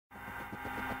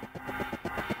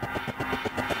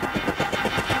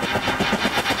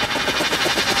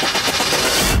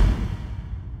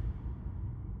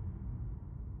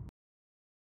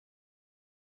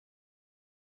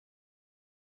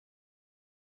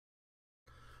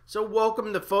So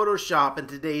welcome to Photoshop and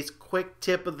today's quick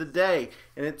tip of the day,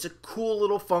 and it's a cool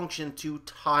little function to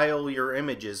tile your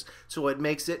images, so it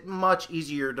makes it much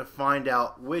easier to find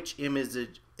out which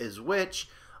image is which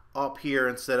up here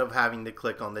instead of having to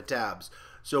click on the tabs.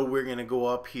 So we're going to go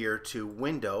up here to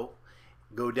Window,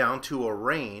 go down to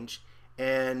Arrange,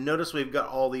 and notice we've got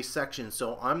all these sections,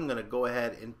 so I'm going to go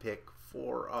ahead and pick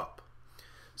 4 up.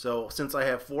 So since I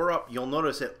have 4 up, you'll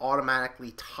notice it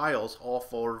automatically tiles all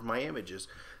 4 of my images.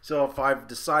 So if I've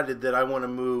decided that I want to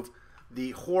move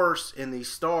the horse and the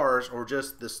stars, or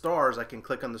just the stars, I can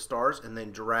click on the stars and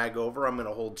then drag over. I'm going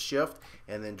to hold shift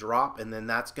and then drop, and then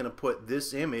that's going to put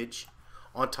this image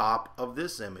on top of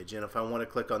this image. And if I want to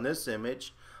click on this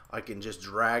image, I can just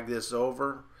drag this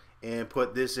over and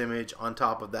put this image on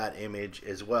top of that image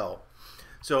as well.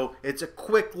 So it's a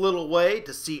quick little way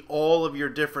to see all of your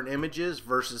different images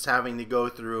versus having to go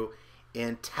through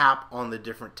and tap on the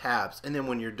different tabs. And then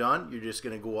when you're done, you're just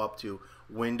going to go up to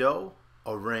Window,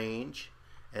 Arrange,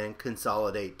 and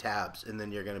Consolidate Tabs, and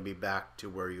then you're going to be back to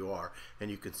where you are.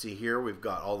 And you can see here we've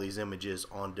got all these images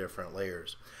on different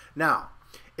layers. Now,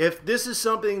 if this is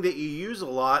something that you use a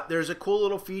lot, there's a cool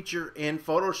little feature in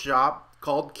Photoshop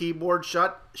called keyboard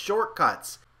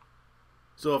shortcuts.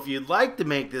 So if you'd like to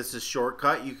make this a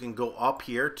shortcut, you can go up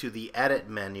here to the Edit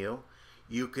menu.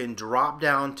 You can drop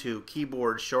down to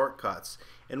Keyboard Shortcuts.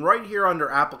 And right here under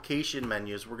Application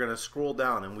Menus, we're going to scroll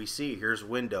down and we see here's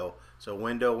Window. So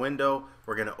Window, Window,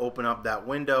 we're going to open up that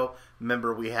window.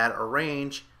 Remember we had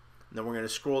Arrange. And then we're going to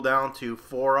scroll down to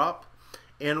 4 up.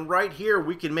 And right here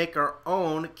we can make our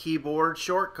own keyboard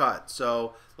shortcut.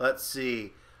 So let's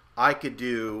see. I could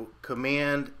do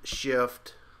Command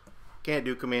Shift. Can't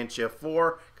do Command Shift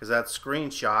 4 because that's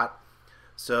screenshot.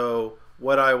 So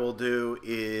what I will do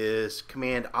is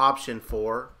Command Option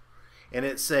 4, and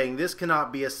it's saying this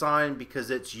cannot be assigned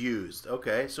because it's used.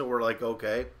 Okay, so we're like,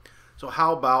 okay. So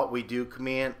how about we do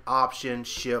Command Option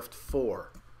Shift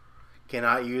 4?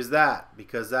 Cannot use that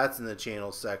because that's in the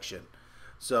channel section.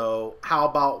 So how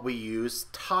about we use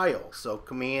Tile? So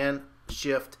Command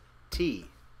Shift T.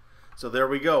 So there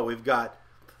we go. We've got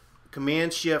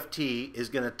Command Shift T is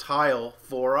going to tile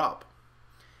 4 up.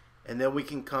 And then we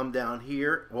can come down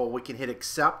here. Well, we can hit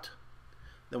Accept.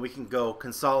 Then we can go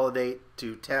Consolidate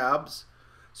to Tabs.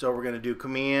 So we're going to do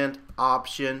Command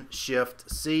Option Shift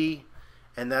C,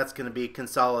 and that's going to be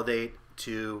Consolidate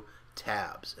to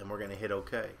Tabs. And we're going to hit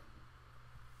OK.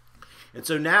 And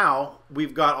so now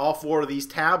we've got all 4 of these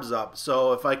tabs up.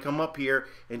 So if I come up here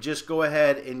and just go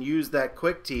ahead and use that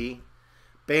Quick T,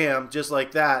 bam, just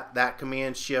like that, that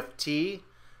Command Shift T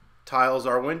tiles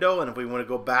our window. And if we want to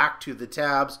go back to the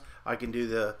tabs, I can do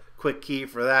the quick key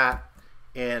for that,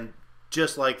 and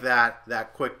just like that,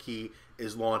 that quick key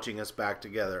is launching us back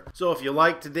together. So if you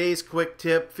like today's quick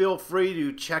tip, feel free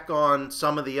to check on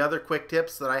some of the other quick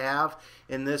tips that I have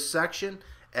in this section.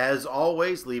 As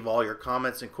always, leave all your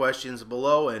comments and questions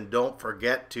below, and don't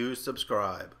forget to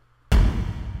subscribe.